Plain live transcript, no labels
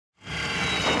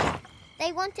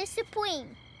They want a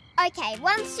supreme. Okay,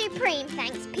 one supreme,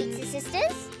 thanks, Pizza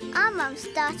Sisters. Our mum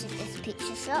started this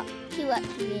pizza shop. She worked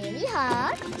really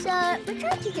hard, so we're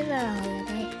trying to give her a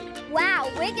holiday. Wow,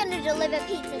 we're going to deliver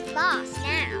pizzas fast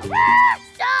now.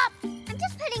 Stop! I'm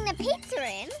just putting the pizza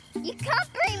in. You can't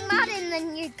bring mud in the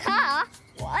new car.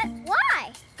 What?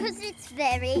 Why? Because it's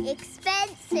very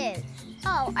expensive.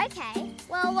 Oh, okay.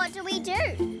 Well, what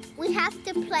do? We have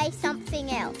to play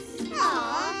something else.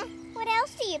 Aww. What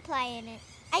else do you play in it?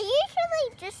 I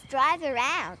usually just drive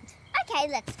around. Okay,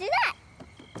 let's do that.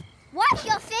 Wipe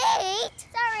your feet!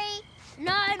 Sorry.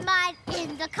 No mud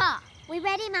in the car. We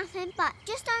ready, Muffin? But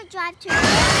just don't drive too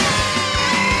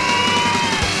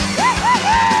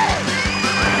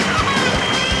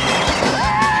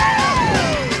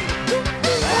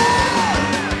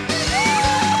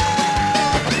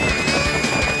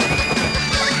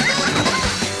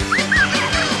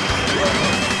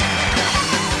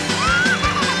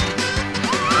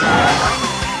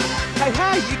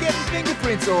Hey, you're getting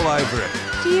fingerprints all over it.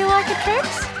 Do you like it, Trix?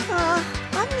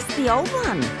 I miss the old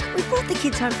one. We brought the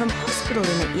kids home from hospital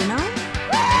in it, you know.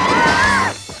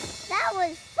 That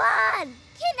was fun.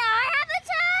 Can I have a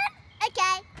turn?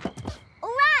 Okay. All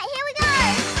right, here we go.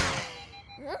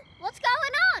 Huh? What's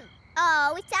going on?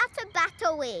 Oh, it's out of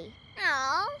battery.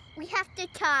 Oh, we have to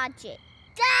charge it.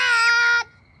 Dad!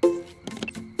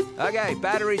 Okay,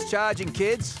 battery's charging,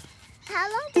 kids. How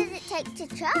long does it take to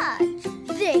charge?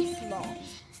 This long.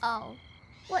 Oh.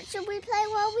 What should we play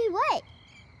while we wait?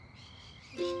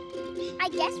 I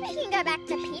guess we can go back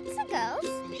to Pizza Girls.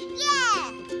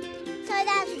 Yeah! So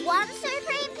that's one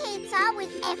supreme pizza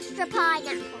with extra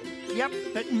pineapple. Yep,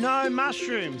 but no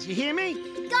mushrooms. You hear me?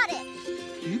 Got it.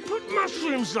 You put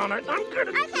mushrooms on it, I'm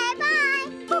gonna... Okay.